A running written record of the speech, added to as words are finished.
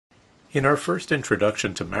In our first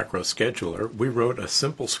introduction to Macro Scheduler, we wrote a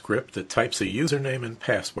simple script that types a username and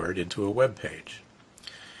password into a web page.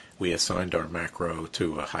 We assigned our macro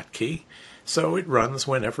to a hotkey, so it runs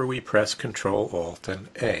whenever we press Ctrl, Alt, and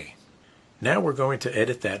A. Now we're going to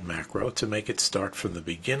edit that macro to make it start from the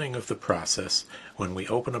beginning of the process when we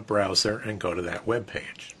open a browser and go to that web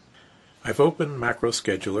page. I've opened Macro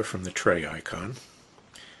Scheduler from the tray icon.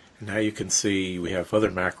 Now you can see we have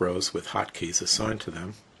other macros with hotkeys assigned to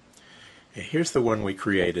them. And here's the one we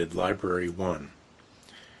created, Library 1.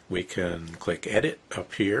 We can click Edit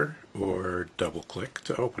up here or double-click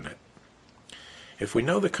to open it. If we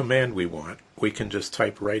know the command we want, we can just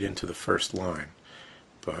type right into the first line.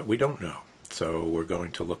 But we don't know, so we're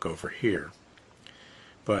going to look over here.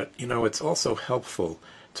 But, it's also helpful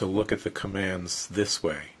to look at the commands this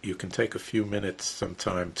way. You can take a few minutes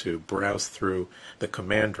sometime to browse through the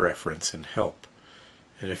command reference in Help.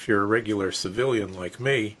 And if you're a regular civilian like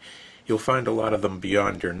me, you'll find a lot of them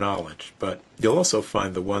beyond your knowledge, but you'll also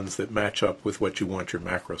find the ones that match up with what you want your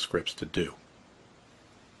macro scripts to do.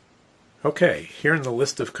 Okay, here in the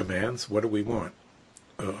list of commands, what do we want?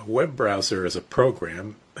 A web browser is a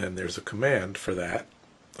program, and there's a command for that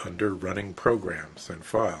under Running Programs and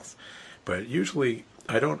Files. But usually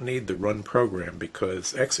I don't need the Run Program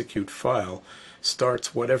because Execute File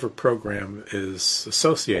starts whatever program is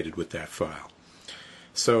associated with that file.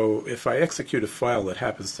 So if I execute a file that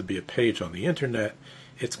happens to be a page on the internet,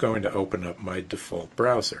 it's going to open up my default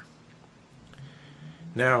browser.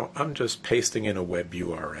 Now I'm just pasting in a web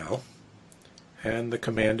URL, and the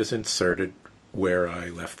command is inserted where I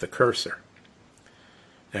left the cursor.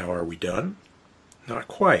 Now are we done? Not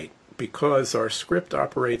quite, because our script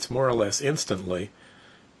operates more or less instantly,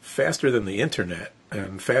 faster than the internet,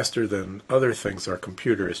 and faster than other things our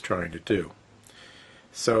computer is trying to do.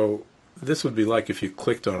 So this would be like if you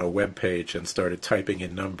clicked on a web page and started typing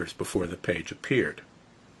in numbers before the page appeared.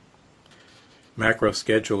 Macro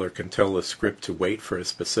Scheduler can tell the script to wait for a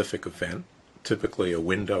specific event, typically a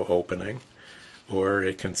window opening, or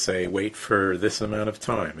it can say wait for this amount of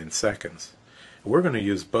time in seconds. We're going to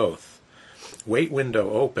use both. Wait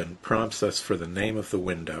window open prompts us for the name of the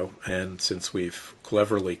window, and since we've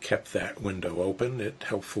cleverly kept that window open, it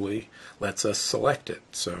helpfully lets us select it,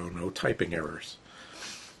 so no typing errors.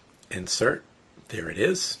 Insert, there it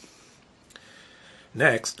is.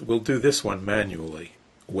 Next, we'll do this one manually.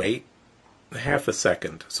 Wait, half a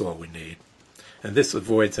second is all we need. And this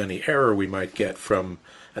avoids any error we might get from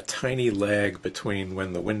a tiny lag between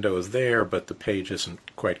when the window is there but the page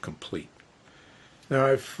isn't quite complete. Now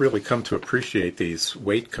I've really come to appreciate these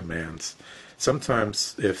wait commands.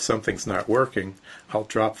 Sometimes if something's not working, I'll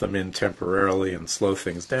drop them in temporarily and slow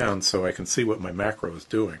things down so I can see what my macro is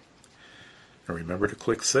doing. And remember to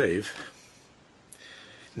click Save.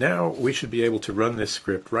 Now we should be able to run this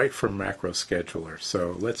script right from Macro Scheduler,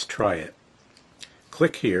 so let's try it.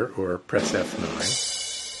 Click here or press F9.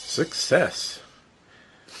 Success!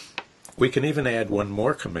 We can even add one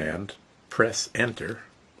more command, press Enter,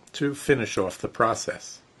 to finish off the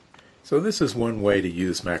process. So this is one way to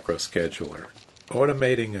use Macro Scheduler,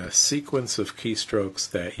 automating a sequence of keystrokes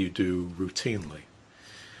that you do routinely.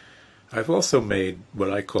 I've also made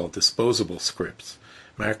what I call disposable scripts,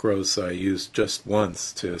 macros I use just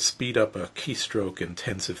once to speed up a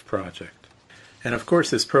keystroke-intensive project. And of course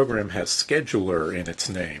this program has Scheduler in its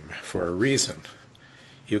name for a reason.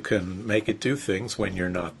 You can make it do things when you're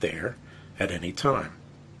not there at any time.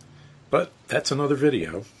 But that's another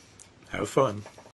video. Have fun.